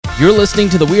You're listening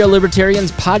to the We Are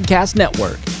Libertarians Podcast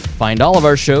Network. Find all of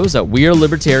our shows at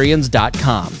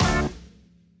wearelibertarians.com.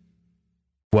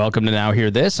 Welcome to Now Hear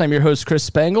This. I'm your host, Chris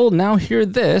Spangle. Now Hear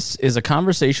This is a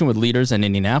conversation with leaders in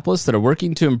Indianapolis that are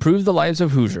working to improve the lives of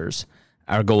Hoosiers.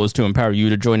 Our goal is to empower you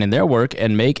to join in their work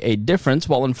and make a difference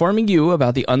while informing you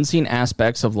about the unseen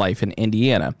aspects of life in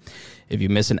Indiana. If you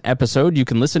miss an episode, you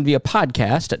can listen via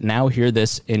podcast at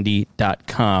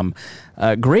nowhearthisindy.com.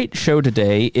 Great show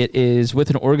today. It is with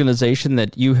an organization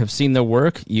that you have seen their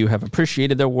work, you have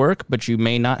appreciated their work, but you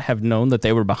may not have known that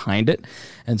they were behind it.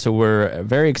 And so we're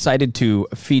very excited to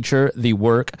feature the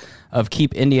work of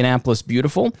Keep Indianapolis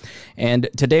Beautiful. And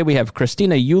today we have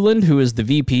Christina Euland, who is the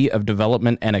VP of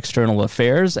Development and External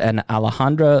Affairs, and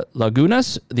Alejandra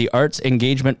Lagunas, the Arts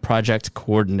Engagement Project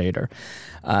Coordinator.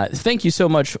 Thank you so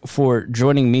much for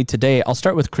joining me today. I'll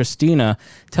start with Christina.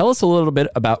 Tell us a little bit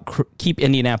about Keep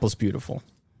Indianapolis Beautiful.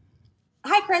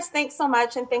 Hi, Chris. Thanks so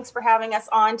much, and thanks for having us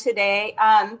on today.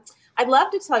 I'd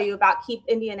love to tell you about Keep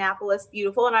Indianapolis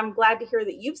Beautiful, and I'm glad to hear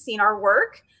that you've seen our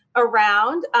work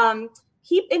around.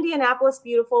 Keep Indianapolis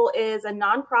Beautiful is a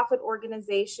nonprofit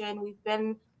organization. We've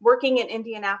been working in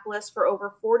Indianapolis for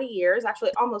over 40 years,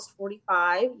 actually almost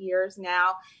 45 years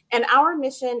now. And our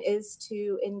mission is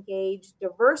to engage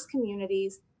diverse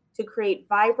communities to create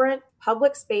vibrant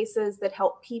public spaces that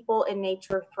help people and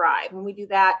nature thrive. And we do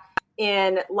that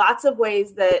in lots of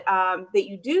ways that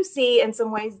you do see, and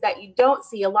some ways that you don't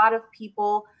see. A lot of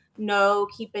people know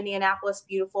Keep Indianapolis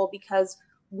Beautiful because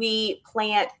we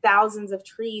plant thousands of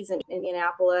trees in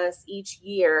Indianapolis each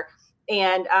year.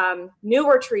 And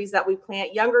newer trees that we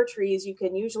plant, younger trees, you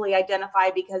can usually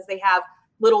identify because they have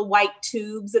little white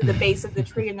tubes at the base of the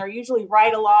tree, and they're usually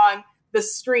right along the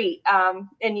street. And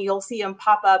you'll see them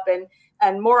pop up.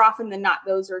 And more often than not,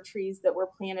 those are trees that were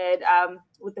planted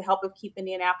with the help of Keep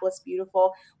Indianapolis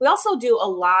Beautiful. We also do a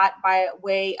lot by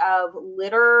way of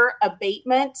litter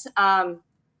abatement.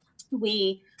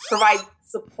 We provide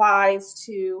supplies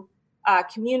to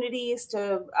communities,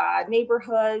 to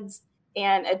neighborhoods,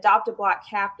 and adopted block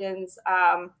captains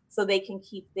so they can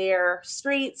keep their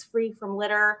streets free from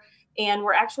litter. And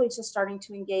we're actually just starting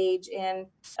to engage in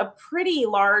a pretty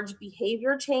large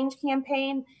behavior change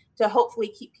campaign to hopefully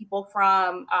keep people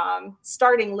from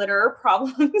starting litter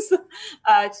problems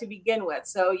to begin with.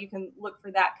 So you can look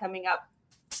for that coming up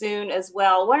soon as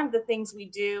well. One of the things we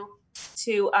do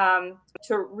to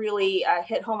really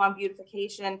hit home on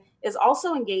beautification is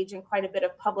also engage in quite a bit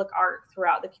of public art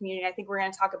throughout the community. I think we're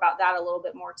going to talk about that a little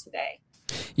bit more today.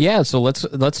 Yeah, so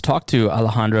let's talk to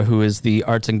Alejandra, who is the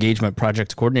Arts Engagement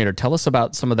Project Coordinator. Tell us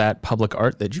about some of that public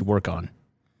art that you work on.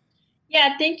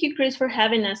 Yeah, thank you, Chris, for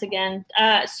having us again.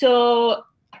 So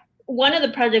one of the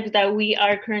projects that we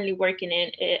are currently working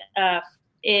in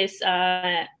is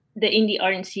the Indie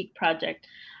Art and Seek project.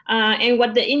 And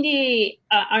what the Indie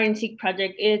Art and Seek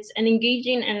project is, an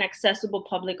engaging and accessible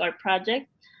public art project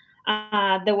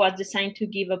that was designed to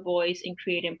give a voice in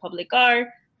creating public art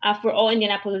for all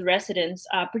Indianapolis residents,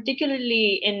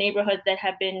 particularly in neighborhoods that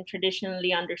have been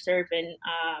traditionally underserved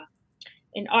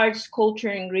in arts, culture,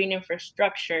 and green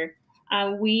infrastructure.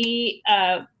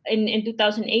 In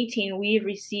 2018, we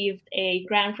received a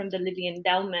grant from the Living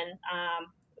Endowment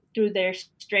through their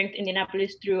Strength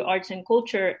Indianapolis through Arts and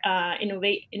Culture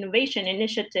Innovation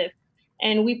Initiative.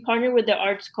 And we partnered with the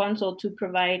Arts Council to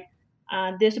provide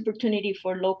this opportunity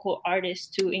for local artists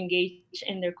to engage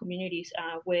in their communities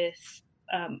with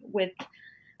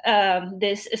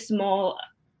this small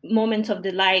moments of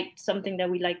delight, something that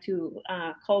we like to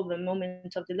call the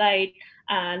moments of delight,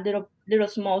 little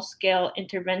small scale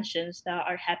interventions that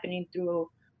are happening through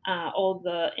all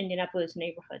the Indianapolis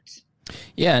neighborhoods.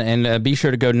 Yeah, and be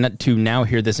sure to go to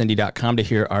nowhearthisindy.com to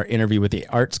hear our interview with the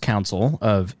Arts Council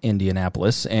of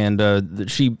Indianapolis. And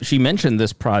she mentioned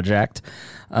this project.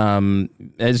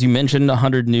 As you mentioned,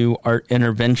 100 new art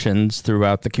interventions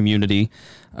throughout the community,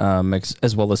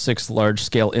 as well as 6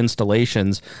 large-scale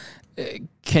installations.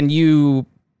 Can you,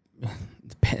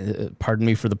 pardon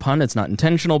me for the pun, it's not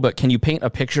intentional, but can you paint a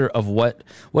picture of what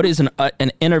is an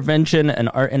intervention, an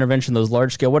art intervention, those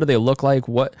large scale? What do they look like?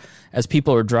 What, as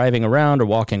people are driving around or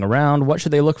walking around, what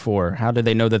should they look for? How do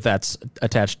they know that that's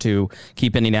attached to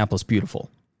Keep Indianapolis Beautiful?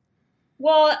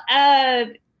 Well,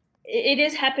 it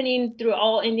is happening through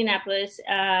all Indianapolis.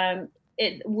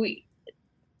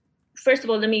 First of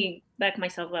all, let me back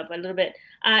myself up a little bit.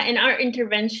 And our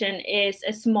intervention is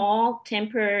a small,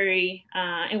 temporary,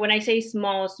 and when I say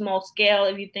small scale,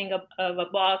 if you think of a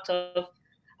box of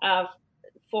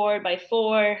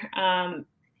 4x4,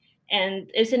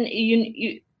 and it's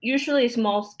usually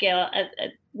small scale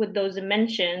with those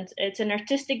dimensions. It's an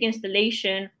artistic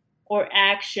installation or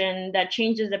action that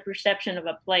changes the perception of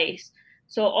a place.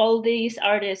 So all these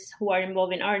artists who are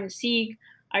involved in Art and Seek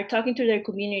are talking to their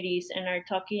communities and are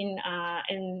talking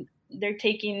and they're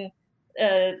taking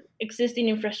existing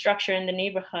infrastructure in the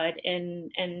neighborhood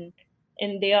and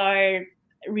they are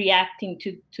reacting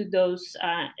to those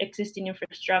existing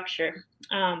infrastructure.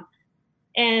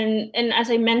 And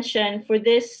as I mentioned, for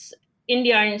this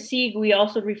Indie Art and Seek, we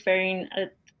also referring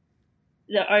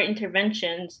the art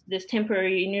interventions, this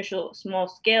temporary initial small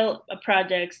scale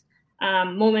projects,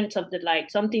 moments of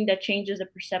delight, something that changes the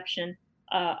perception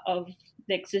of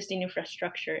the existing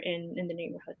infrastructure in the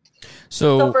neighborhood.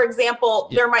 So for example,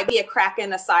 there might be a crack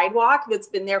in a sidewalk that's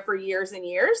been there for years and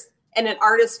years, and an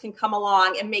artist can come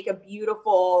along and make a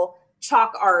beautiful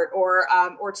chalk art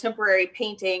or temporary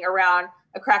painting around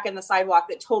a crack in the sidewalk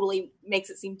that totally makes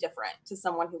it seem different to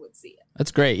someone who would see it.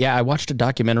 That's great. Yeah, I watched a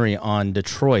documentary on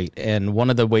Detroit, and one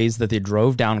of the ways that they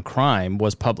drove down crime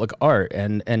was public art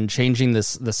and changing the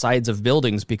sides of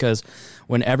buildings, because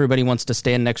when everybody wants to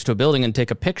stand next to a building and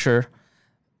take a picture,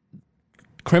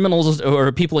 criminals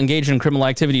or people engaged in criminal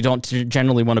activity don't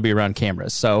generally want to be around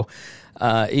cameras. So,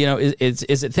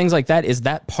 is it things like that? Is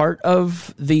that part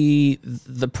of the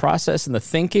process and the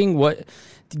thinking?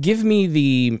 Give me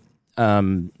the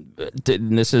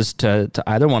this is to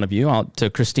either one of you. To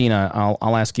Christina,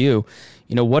 I'll ask you.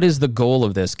 What is the goal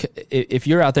of this? If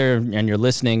you're out there and you're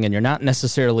listening and you're not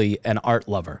necessarily an art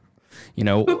lover,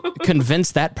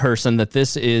 convince that person that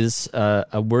this is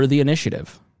a worthy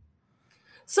initiative.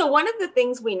 So one of the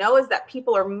things we know is that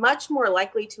people are much more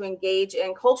likely to engage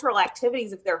in cultural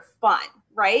activities if they're fun,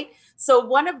 right? So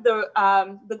one of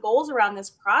the goals around this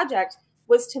project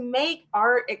was to make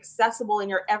art accessible in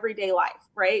your everyday life,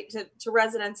 right? To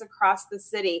residents across the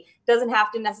city. Doesn't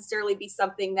have to necessarily be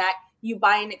something that you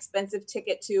buy an expensive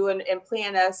ticket to and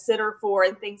plan a sitter for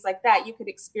and things like that. You could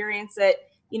experience it,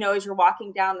 as you're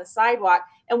walking down the sidewalk.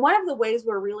 And one of the ways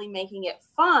we're really making it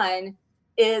fun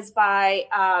is by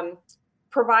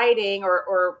providing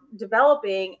or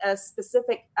developing a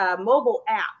specific mobile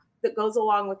app that goes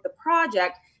along with the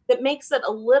project that makes it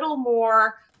a little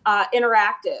more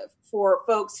interactive for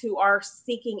folks who are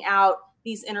seeking out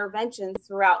these interventions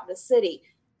throughout the city.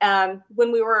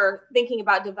 When we were thinking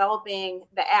about developing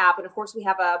the app, and of course we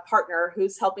have a partner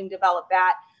who's helping develop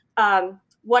that,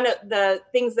 one of the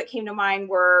things that came to mind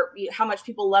were how much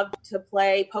people love to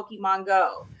play Pokemon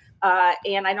Go.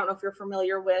 And I don't know if you're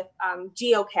familiar with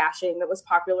geocaching that was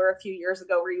popular a few years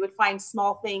ago, where you would find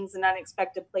small things in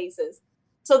unexpected places.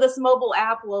 So this mobile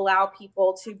app will allow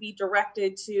people to be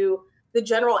directed to the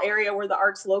general area where the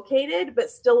art's located, but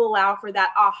still allow for that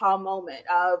aha moment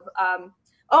of,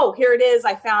 oh, here it is,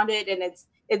 I found it, and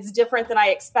it's different than I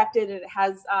expected, and it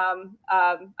has,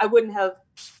 I wouldn't have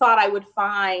thought I would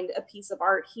find a piece of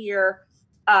art here.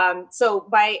 So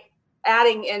by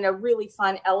adding in a really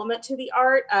fun element to the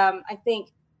art, I think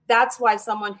that's why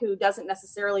someone who doesn't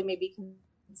necessarily maybe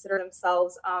consider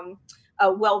themselves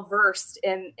well-versed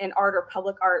in art or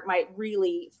public art might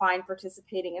really find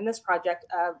participating in this project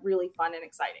really fun and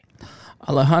exciting.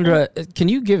 Alejandra, can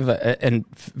you give and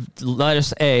let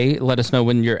us know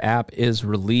when your app is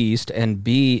released, and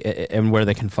B, and where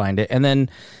they can find it, and then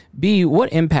B,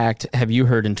 what impact have you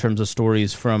heard in terms of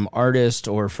stories from artists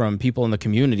or from people in the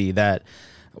community that,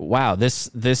 wow, this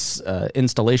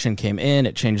installation came in,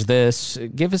 it changed this.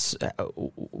 Give us,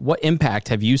 what impact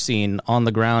have you seen on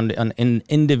the ground on an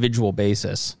individual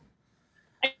basis?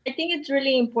 I think it's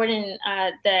really important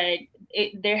that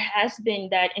there has been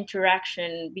that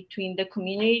interaction between the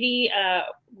community,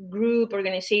 group,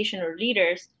 organization, or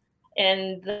leaders,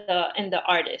 and the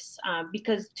artists,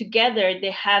 because together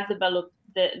they have developed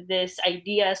these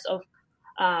ideas of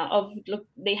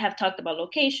they have talked about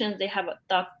locations, they have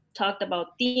talked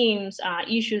about themes,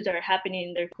 issues that are happening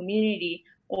in their community,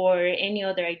 or any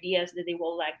other ideas that they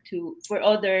would like for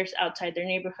others outside their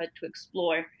neighborhood to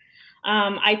explore.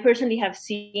 I personally have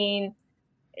seen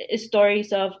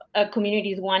stories of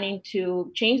communities wanting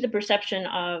to change the perception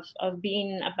of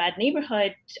being a bad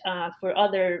neighborhood for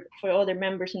other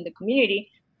members in the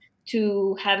community,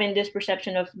 to having this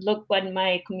perception of, look what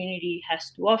my community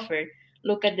has to offer.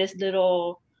 Look at this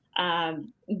little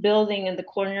building in the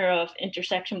corner of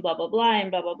intersection, blah, blah, blah,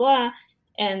 and blah, blah, blah,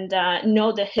 and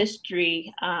know the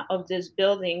history of this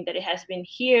building, that it has been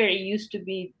here. It used to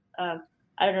be,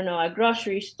 a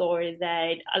grocery store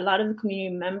that a lot of the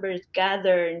community members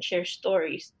gather and share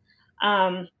stories.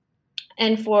 And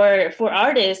for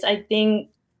artists, I think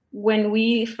when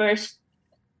we first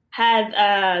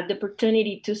had the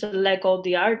opportunity to select all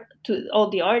the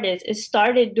artists, it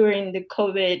started during the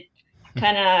COVID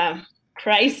kind of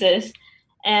crisis.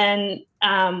 And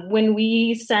when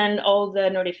we send all the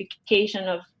notification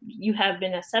of you have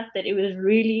been accepted, it was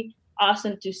really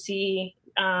awesome to see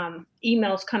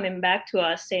emails coming back to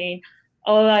us saying,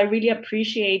 oh, I really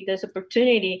appreciate this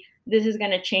opportunity. This is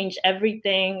going to change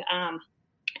everything.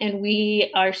 And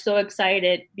we are so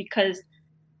excited because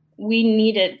we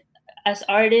need it. As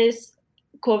artists,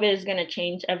 COVID is going to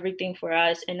change everything for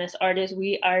us. And as artists,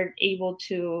 we are able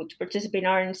to participate in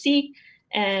RNC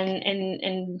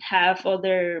and have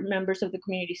other members of the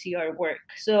community see our work.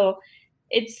 So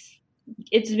it's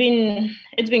been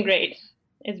great.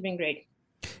 It's been great.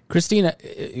 Christina,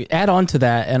 add on to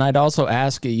that, and I'd also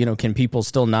ask, can people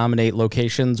still nominate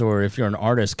locations, or if you're an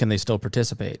artist, can they still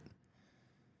participate?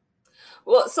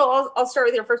 Well, so I'll start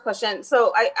with your first question.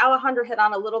 So Alejandro hit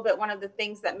on a little bit one of the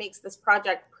things that makes this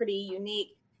project pretty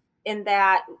unique in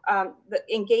that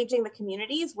engaging the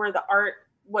communities where the art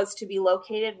was to be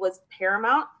located was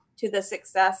paramount to the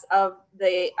success of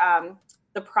the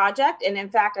project. And in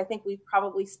fact, I think we've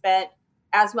probably spent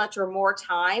as much or more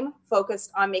time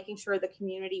focused on making sure the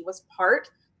community was part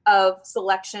of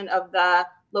selection of the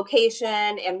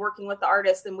location and working with the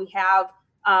artists than we have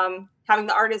having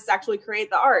the artists actually create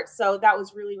the art. So that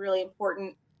was really, really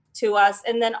important to us.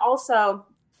 And then also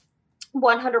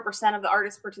 100% of the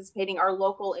artists participating are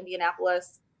local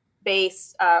Indianapolis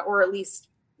based, or at least,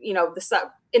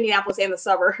 Indianapolis and the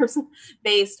suburbs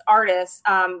based artists.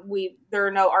 There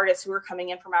are no artists who are coming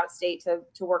in from out of state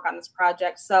to work on this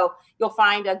project. So you'll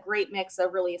find a great mix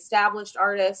of really established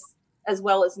artists as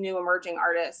well as new emerging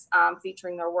artists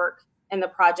featuring their work in the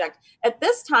project. At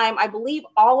this time, I believe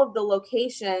all of the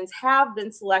locations have been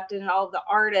selected and all of the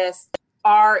artists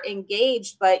are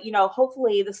engaged, but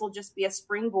hopefully this will just be a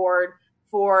springboard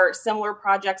for similar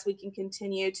projects. We can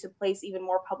continue to place even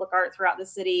more public art throughout the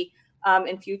city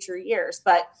in future years.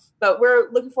 But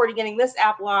we're looking forward to getting this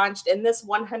app launched and this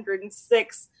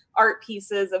 106 art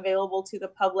pieces available to the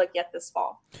public yet this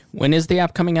fall. When is the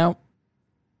app coming out?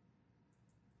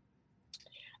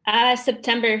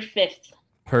 September 5th.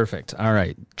 Perfect. All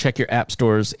right. Check your app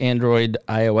stores, Android,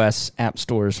 iOS app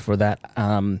stores for that.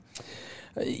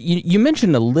 You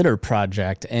mentioned a litter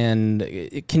project, and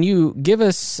can you give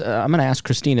us, I'm going to ask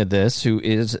Christina this,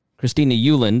 Christina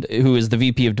Euland, who is the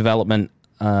VP of Development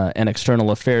and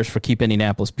External Affairs for Keep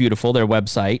Indianapolis Beautiful. Their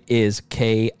website is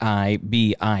kibi.org.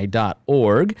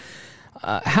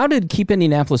 How did Keep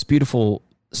Indianapolis Beautiful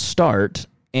start?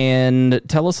 And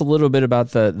tell us a little bit about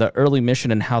the early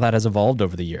mission and how that has evolved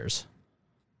over the years.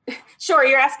 Sure.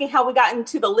 You're asking how we got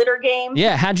into the litter game?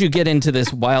 Yeah. How'd you get into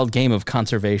this wild game of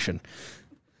conservation?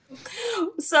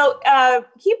 So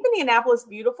Keep Indianapolis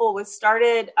Beautiful was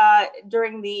started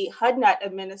during the Hudnut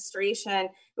administration.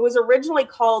 It was originally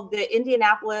called the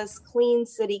Indianapolis Clean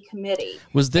City Committee.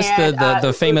 Was this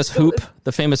the famous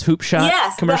hoop shot?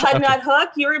 Yes, commercial? The Hudnut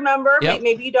Hook. You remember? Yep.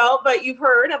 Maybe you don't, but you've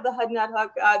heard of the Hudnut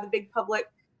Hook, the big public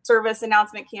service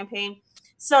announcement campaign.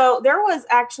 So there was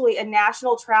actually a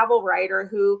national travel writer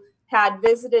who had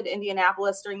visited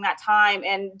Indianapolis during that time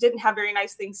and didn't have very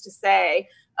nice things to say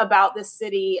about the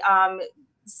city,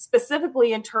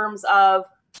 specifically in terms of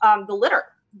the litter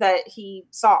that he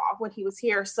saw when he was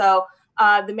here. So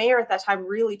the mayor at that time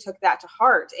really took that to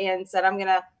heart and said, I'm going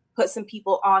to put some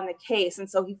people on the case. And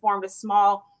so he formed a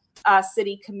small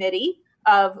city committee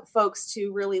of folks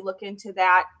to really look into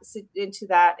that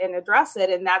and address it.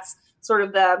 And that's sort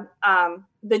of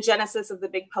the genesis of the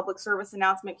big public service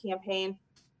announcement campaign.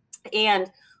 And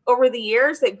over the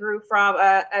years, it grew from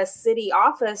a city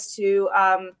office to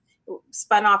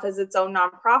spun off as its own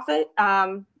nonprofit,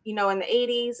 in the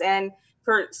 80s. And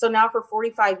so now for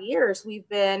 45 years, we've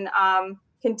been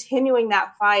continuing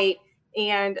that fight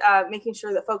and making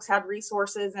sure that folks had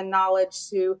resources and knowledge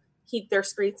to keep their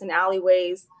streets and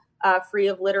alleyways free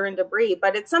of litter and debris.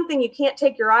 But it's something you can't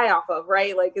take your eye off of,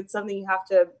 right? Like it's something you have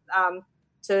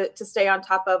to stay on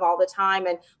top of all the time.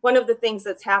 And one of the things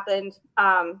that's happened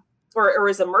or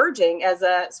is emerging as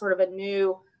a sort of a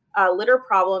new litter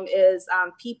problem is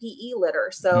PPE litter.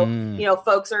 So,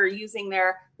 folks are using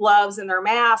their gloves and their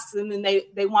masks and then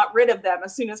they want rid of them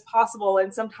as soon as possible.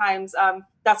 And sometimes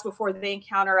that's before they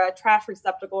encounter a trash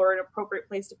receptacle or an appropriate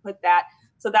place to put that.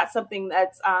 So that's something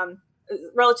that's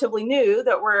relatively new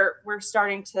that we're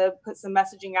starting to put some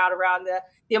messaging out around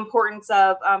the importance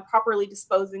of properly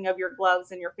disposing of your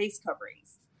gloves and your face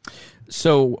coverings.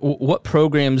 So what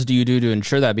programs do you do to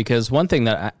ensure that? Because one thing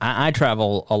that I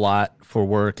travel a lot for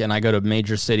work and I go to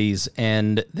major cities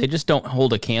and they just don't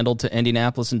hold a candle to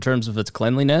Indianapolis in terms of its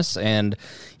cleanliness. And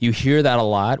you hear that a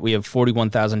lot. We have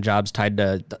 41,000 jobs tied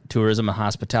to tourism and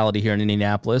hospitality here in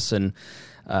Indianapolis. And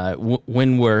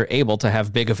when we're able to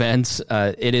have big events,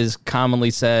 it is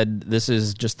commonly said this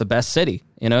is just the best city.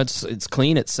 It's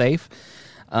clean, it's safe.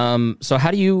 So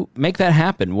how do you make that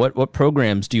happen? What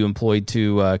programs do you employ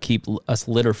to keep us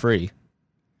litter free?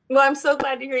 Well, I'm so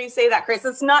glad to hear you say that, Chris.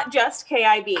 It's not just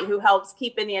KIB who helps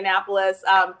keep Indianapolis,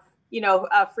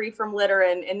 free from litter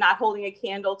and not holding a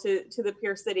candle to the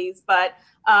peer cities, but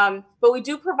we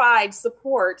do provide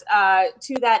support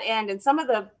to that end. And some of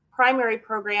the primary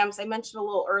programs I mentioned a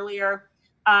little earlier,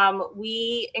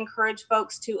 we encourage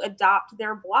folks to adopt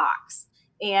their blocks.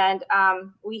 And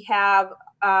we have,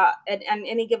 at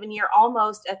any given year,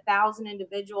 almost 1,000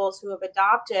 individuals who have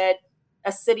adopted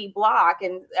a city block.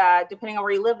 And depending on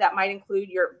where you live, that might include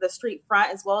the street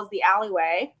front as well as the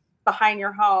alleyway behind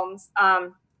your homes.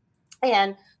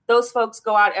 And those folks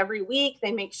go out every week.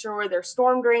 They make sure their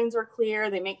storm drains are clear.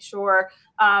 They make sure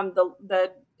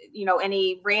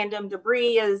any random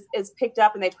debris is picked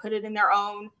up and they put it in their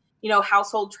own,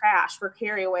 household trash for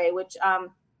carry away,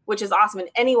 which is awesome. And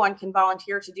anyone can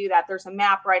volunteer to do that. There's a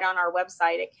map right on our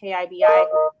website at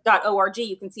kibi.org.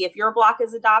 You can see if your block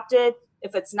is adopted.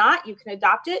 If it's not, you can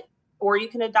adopt it, or you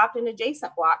can adopt an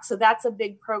adjacent block. So that's a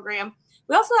big program.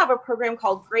 We also have a program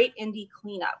called Great Indy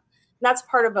Cleanup. And that's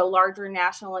part of a larger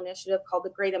national initiative called the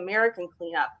Great American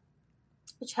Cleanup,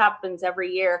 which happens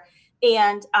every year.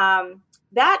 And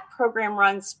that program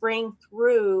runs spring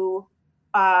through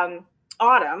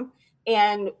autumn.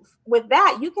 And with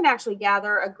that, you can actually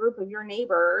gather a group of your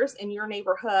neighbors in your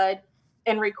neighborhood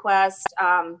and request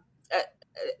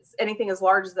anything as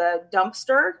large as a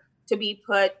dumpster to be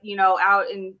put, out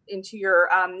into your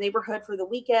neighborhood for the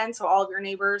weekend. So all of your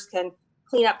neighbors can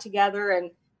clean up together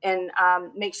and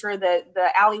make sure that the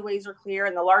alleyways are clear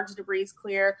and the large debris is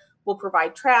clear. We'll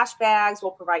provide trash bags.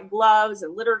 We'll provide gloves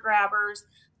and litter grabbers.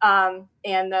 And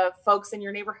the folks in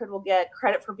your neighborhood will get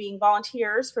credit for being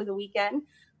volunteers for the weekend.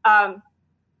 And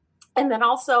then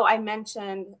also I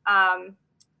mentioned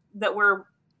that we're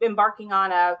embarking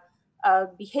on a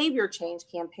behavior change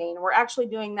campaign. We're actually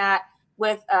doing that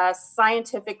with a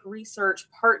scientific research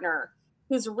partner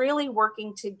who's really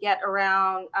working to get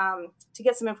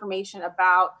some information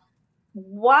about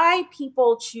why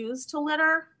people choose to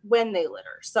litter when they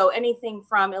litter. So anything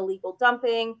from illegal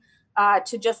dumping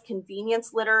to just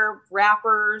convenience litter,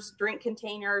 wrappers, drink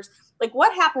containers. Like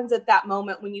what happens at that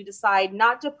moment when you decide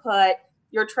not to put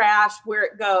your trash where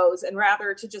it goes and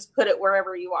rather to just put it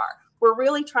wherever you are? We're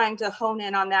really trying to hone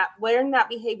in on that, when that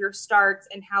behavior starts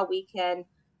and how we can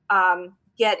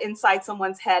get inside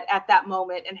someone's head at that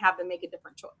moment and have them make a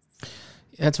different choice.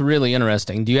 That's really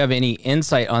interesting. Do you have any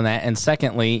insight on that? And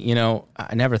secondly,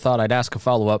 I never thought I'd ask a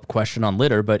follow-up question on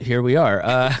litter, but here we are.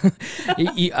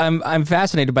 I'm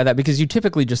fascinated by that because you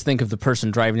typically just think of the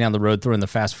person driving down the road throwing the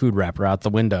fast food wrapper out the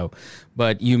window.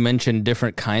 But you mentioned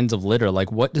different kinds of litter.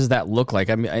 Like, what does that look like?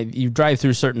 I mean, you drive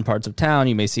through certain parts of town,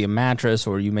 you may see a mattress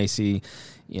or you may see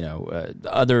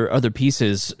other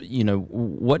pieces.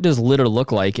 What does litter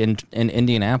look like in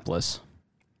Indianapolis?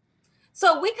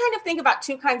 So we kind of think about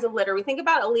two kinds of litter. We think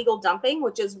about illegal dumping,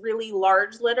 which is really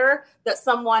large litter that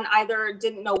someone either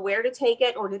didn't know where to take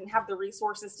it or didn't have the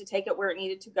resources to take it where it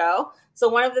needed to go. So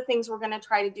one of the things we're going to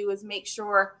try to do is make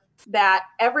sure that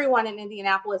everyone in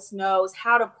Indianapolis knows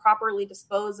how to properly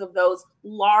dispose of those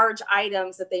large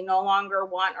items that they no longer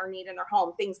want or need in their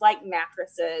home. Things like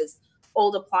mattresses,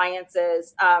 old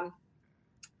appliances,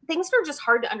 things that are just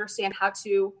hard to understand how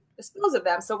to dispose of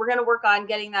them. So we're going to work on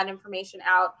getting that information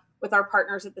out with our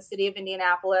partners at the City of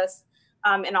Indianapolis,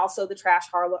 and also the trash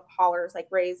haulers like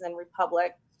Raise and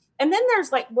Republic. And then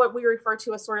there's like what we refer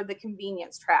to as sort of the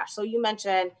convenience trash. So you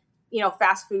mentioned,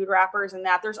 fast food wrappers and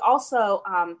that. There's also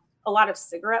a lot of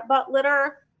cigarette butt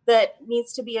litter that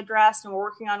needs to be addressed, and we're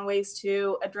working on ways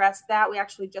to address that. We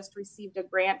actually just received a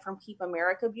grant from Keep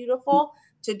America Beautiful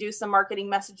to do some marketing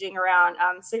messaging around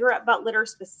cigarette butt litter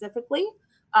specifically.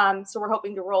 So we're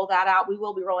hoping to roll that out. We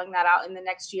will be rolling that out in the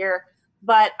next year.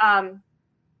 But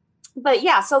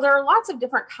yeah, so there are lots of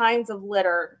different kinds of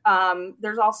litter.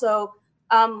 There's also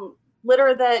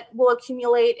litter that will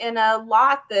accumulate in a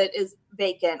lot that is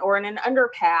vacant or in an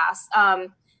underpass.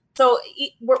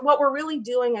 What we're really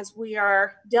doing is we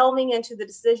are delving into the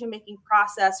decision-making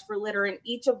process for litter in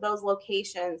each of those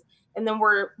locations. And then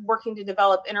we're working to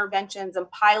develop interventions and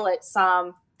pilot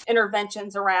some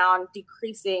interventions around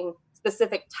decreasing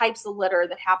specific types of litter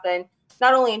that happen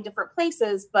not only in different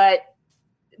places, but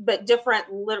different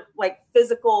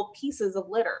physical pieces of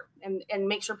litter, and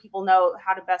make sure people know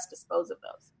how to best dispose of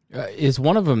those. Is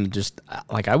one of them just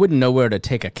like, I wouldn't know where to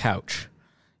take a couch.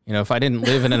 If I didn't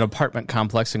live in an apartment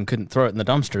complex and couldn't throw it in the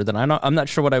dumpster, then I'm not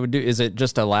sure what I would do. Is it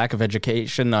just a lack of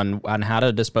education on how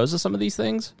to dispose of some of these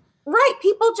things? Right.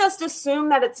 People just assume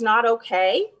that it's not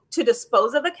okay to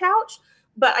dispose of a couch.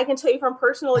 But I can tell you from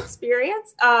personal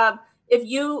experience,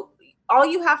 all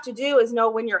you have to do is know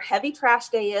when your heavy trash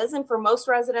day is. And for most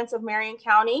residents of Marion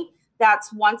County,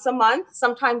 that's once a month.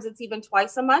 Sometimes it's even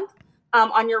twice a month.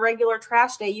 On your regular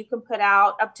trash day, you can put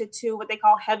out up to 2 what they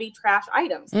call heavy trash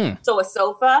items. So a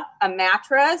sofa, a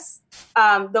mattress,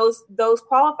 those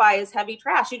qualify as heavy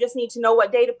trash. You just need to know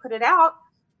what day to put it out,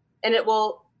 and it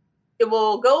will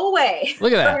go away.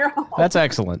 Look at from your that. home. That's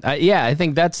excellent. Yeah, I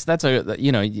think that's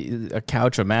a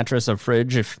couch, a mattress, a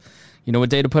fridge. If you know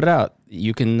what day to put it out,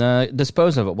 you can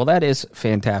dispose of it. Well, that is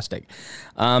fantastic.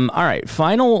 All right,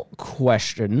 final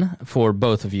question for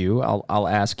both of you. I'll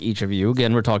ask each of you.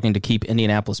 Again, we're talking to Keep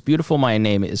Indianapolis Beautiful. My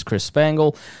name is Chris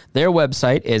Spangle. Their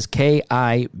website is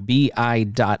kibi.org.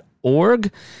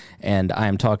 And I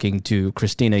am talking to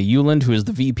Christina Euland, who is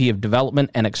the VP of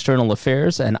Development and External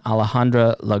Affairs, and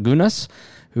Alejandra Lagunas,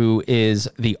 who is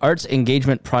the Arts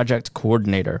Engagement Project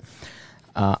Coordinator.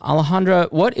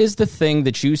 Alejandra, what is the thing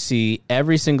that you see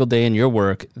every single day in your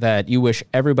work that you wish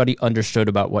everybody understood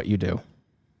about what you do?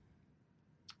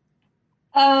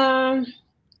 I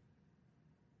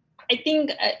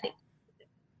think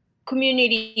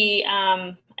community.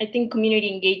 I think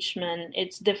community engagement.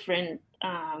 It's different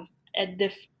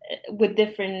with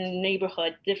different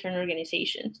neighborhood, different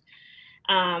organizations.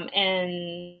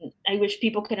 And I wish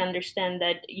people could understand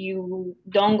that you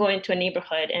don't go into a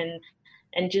neighborhood and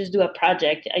just do a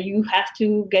project. You have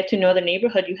to get to know the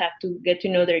neighborhood. You have to get to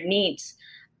know their needs,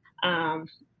 and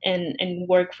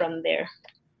work from there.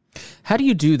 How do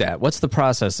you do that? What's the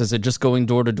process? Is it just going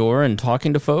door to door and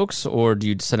talking to folks, or do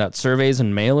you send out surveys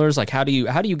and mailers? Like, how do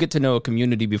you get to know a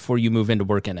community before you move into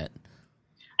work in it?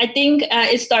 I think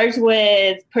it starts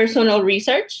with personal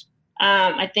research.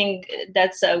 I think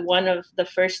that's one of the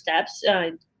first steps,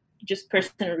 just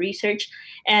personal research.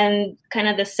 And kind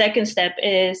of the second step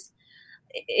is,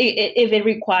 if it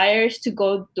requires to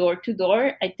go door to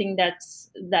door, I think that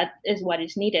is what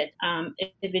is needed.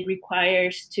 If it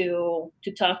requires to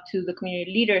talk to the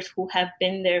community leaders who have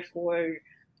been there for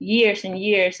years and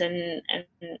years, and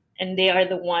they are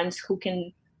the ones who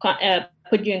can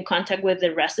put you in contact with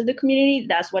the rest of the community,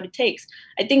 that's what it takes.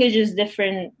 I think it's just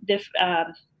different.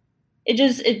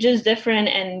 It's just different,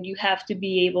 and you have to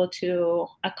be able to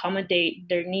accommodate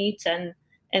their needs and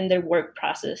their work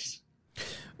process.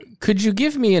 Could you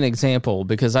give me an example?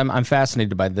 Because I'm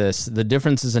fascinated by this. The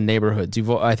differences in neighborhoods.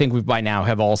 I think we by now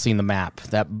have all seen the map,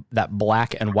 that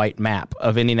black and white map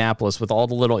of Indianapolis with all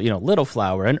the Little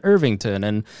Flower and Irvington,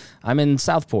 and I'm in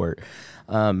Southport.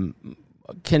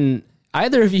 Can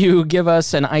either of you give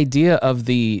us an idea of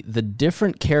the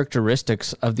different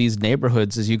characteristics of these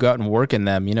neighborhoods as you go out and work in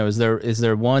them? Is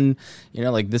there one,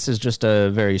 like this is just a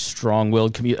very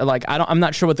strong-willed community? Like I'm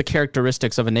not sure what the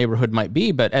characteristics of a neighborhood might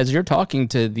be, but as you're talking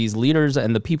to these leaders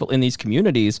and the people in these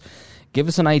communities, give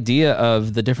us an idea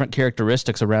of the different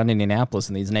characteristics around Indianapolis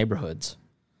and these neighborhoods.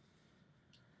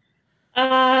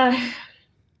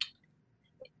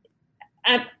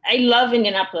 I love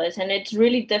Indianapolis, and it's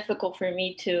really difficult for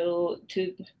me to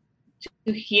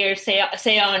hear say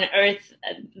on Earth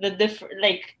the different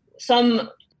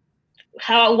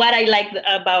what I like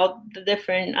about the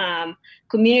different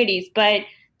communities. But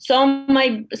some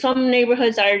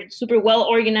neighborhoods are super well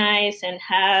organized and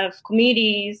have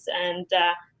committees, and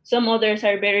some others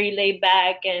are very laid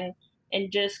back and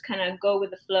just kind of go with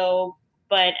the flow.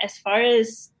 But as far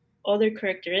as other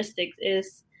characteristics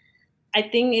is, I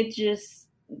think it's just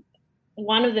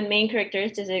one of the main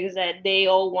characteristics is that they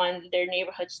all want their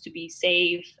neighborhoods to be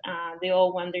safe. They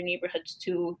all want their neighborhoods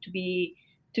to be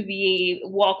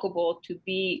walkable,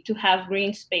 to have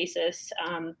green spaces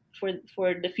for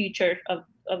the future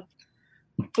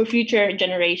for future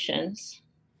generations.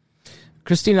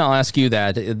 Christina, I'll ask you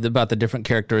that about the different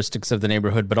characteristics of the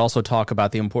neighborhood, but also talk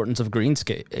about the importance of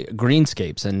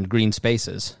greenscapes and green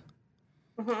spaces.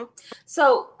 Mm-hmm.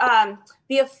 So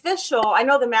the official, I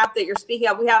know the map that you're speaking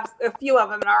of, we have a few of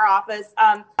them in our office.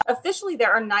 Officially,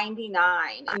 there are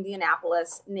 99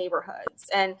 Indianapolis neighborhoods,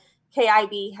 and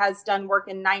KIB has done work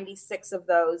in 96 of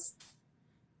those,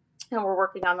 and we're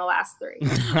working on the last 3.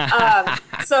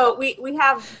 So we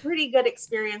have pretty good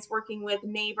experience working with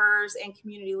neighbors and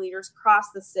community leaders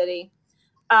across the city.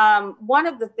 One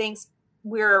of the things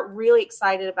we're really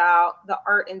excited about the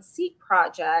Art and Seek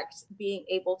project being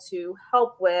able to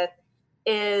help with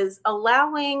is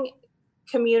allowing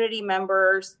community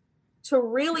members to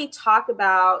really talk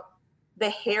about the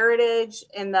heritage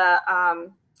and the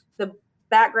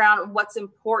background, what's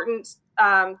important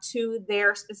to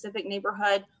their specific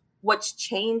neighborhood, what's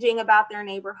changing about their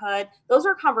neighborhood. Those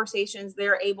are conversations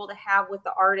they're able to have with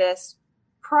the artists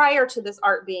prior to this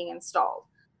art being installed.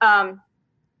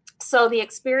 So the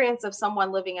experience of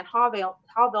someone living in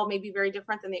Haughville may be very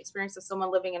different than the experience of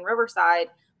someone living in Riverside,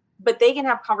 but they can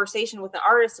have conversation with the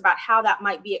artist about how that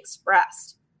might be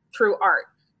expressed through art.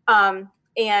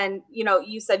 And, you know,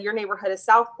 you said your neighborhood is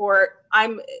Southport.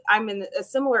 I'm in a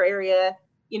similar area,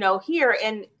 you know, here,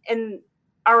 and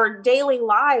our daily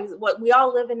lives, what we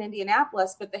all live in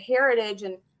Indianapolis, but the heritage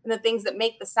and the things that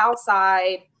make the South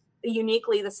Side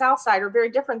uniquely the South Side are very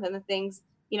different than the things,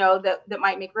 you know, that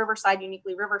might make Riverside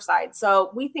uniquely Riverside.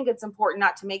 So we think it's important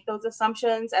not to make those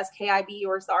assumptions as KIB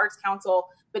or as the Arts Council,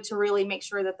 but to really make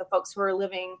sure that the folks who are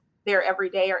living there every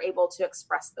day are able to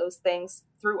express those things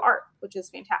through art, which is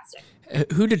fantastic.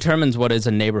 Who determines what is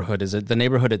a neighborhood? Is it the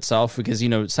neighborhood itself? Because, you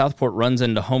know, Southport runs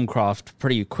into Homecroft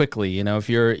pretty quickly. You know, if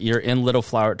you're in Little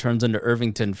Flower, it turns into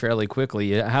Irvington fairly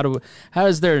quickly. How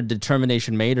is there a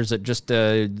determination made, or is it just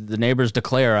the neighbors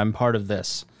declare, I'm part of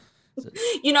this?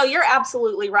 You know, you're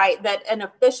absolutely right that an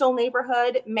official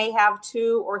neighborhood may have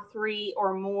 2 or 3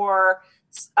 or more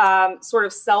sort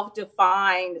of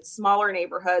self-defined smaller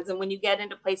neighborhoods. And when you get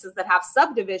into places that have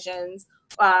subdivisions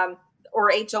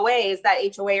or HOAs, that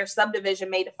HOA or subdivision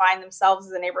may define themselves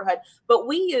as a neighborhood. But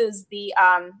we use the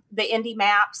Indy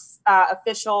Maps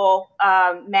official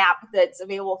map that's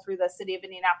available through the City of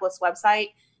Indianapolis website,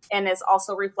 and is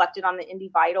also reflected on the Indy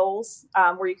Vitals,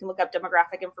 where you can look up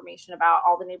demographic information about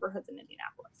all the neighborhoods in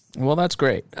Indianapolis. Well, that's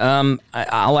great.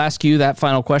 I'll ask you that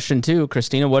final question too,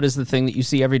 Christina. What is the thing that you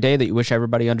see every day that you wish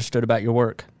everybody understood about your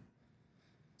work?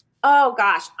 Oh,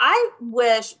 gosh. I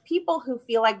wish people who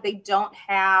feel like they don't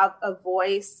have a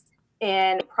voice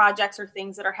in projects or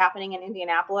things that are happening in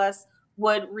Indianapolis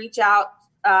would reach out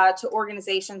to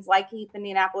organizations like Keep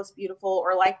Indianapolis Beautiful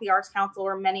or like the Arts Council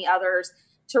or many others,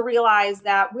 to realize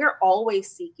that we're always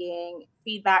seeking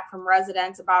feedback from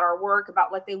residents about our work,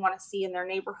 about what they want to see in their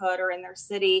neighborhood or in their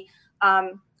city.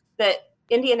 That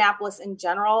Indianapolis in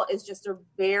general is just a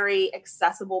very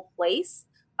accessible place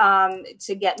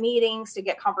to get meetings, to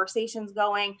get conversations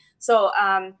going. So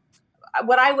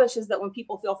what I wish is that when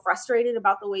people feel frustrated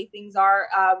about the way things are,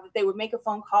 they would make a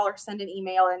phone call or send an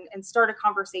email and start a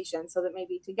conversation so that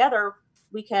maybe together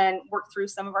we can work through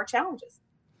some of our challenges.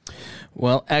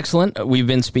 Well, excellent. We've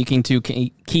been speaking to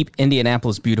Keep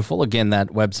Indianapolis Beautiful. Again, that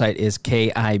website is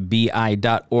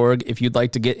kibi.org. If you'd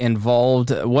like to get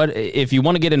involved, if you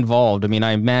want to get involved? I mean,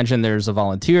 I imagine there's a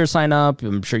volunteer sign up.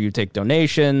 I'm sure you take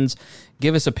donations.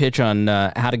 Give us a pitch on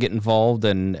how to get involved,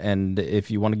 and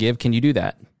if you want to give, can you do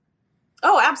that?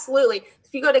 Oh, absolutely.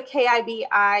 If you go to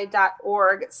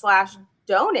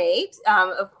kibi.org/donate,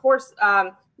 of course,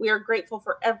 we are grateful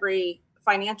for every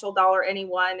financial dollar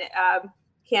anyone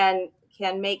can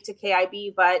make to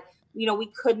KIB, but you know, we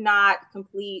could not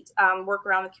complete work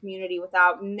around the community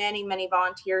without many, many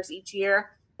volunteers each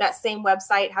year. That same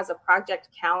website has a project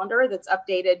calendar that's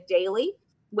updated daily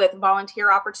with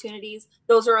volunteer opportunities.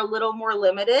 Those are a little more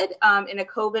limited in a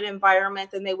COVID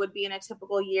environment than they would be in a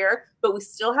typical year, but we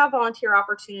still have volunteer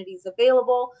opportunities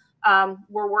available.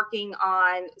 We're working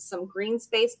on some green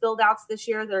space build outs this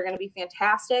year that are going to be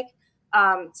fantastic.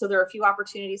 So there are a few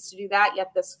opportunities to do that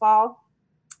yet this fall.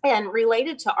 And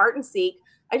related to Art and Seek,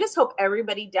 I just hope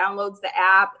everybody downloads the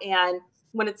app, and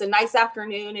when it's a nice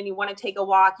afternoon and you want to take a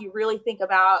walk, you really think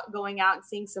about going out and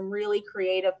seeing some really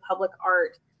creative public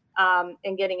art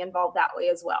and getting involved that way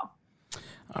as well.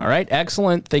 All right,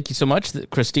 excellent. Thank you so much.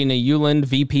 Christina Euland,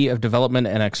 VP of Development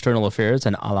and External Affairs,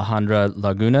 and Alejandra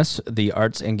Lagunas, the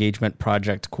Arts Engagement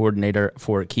Project Coordinator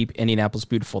for Keep Indianapolis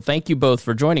Beautiful. Thank you both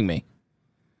for joining me.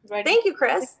 Thank you,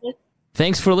 Chris.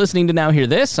 Thanks for listening to Now Hear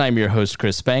This. I'm your host,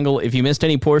 Chris Spangle. If you missed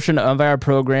any portion of our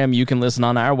program, you can listen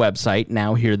on our website,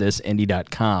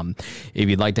 nowhearthisindy.com. If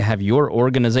you'd like to have your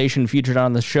organization featured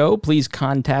on the show, please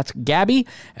contact Gabby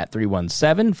at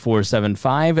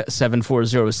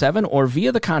 317-475-7407 or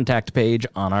via the contact page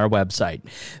on our website.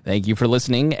 Thank you for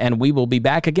listening, and we will be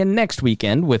back again next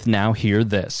weekend with Now Hear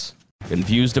This.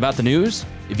 Confused about the news?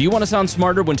 If you want to sound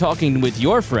smarter when talking with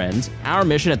your friends, our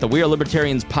mission at the We Are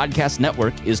Libertarians Podcast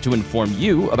Network is to inform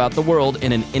you about the world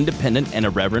in an independent and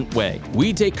irreverent way.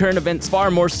 We take current events far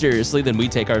more seriously than we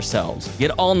take ourselves. Get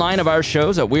all 9 of our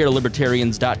shows at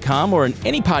WeAreLibertarians.com or in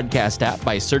any podcast app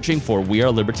by searching for We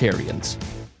Are Libertarians.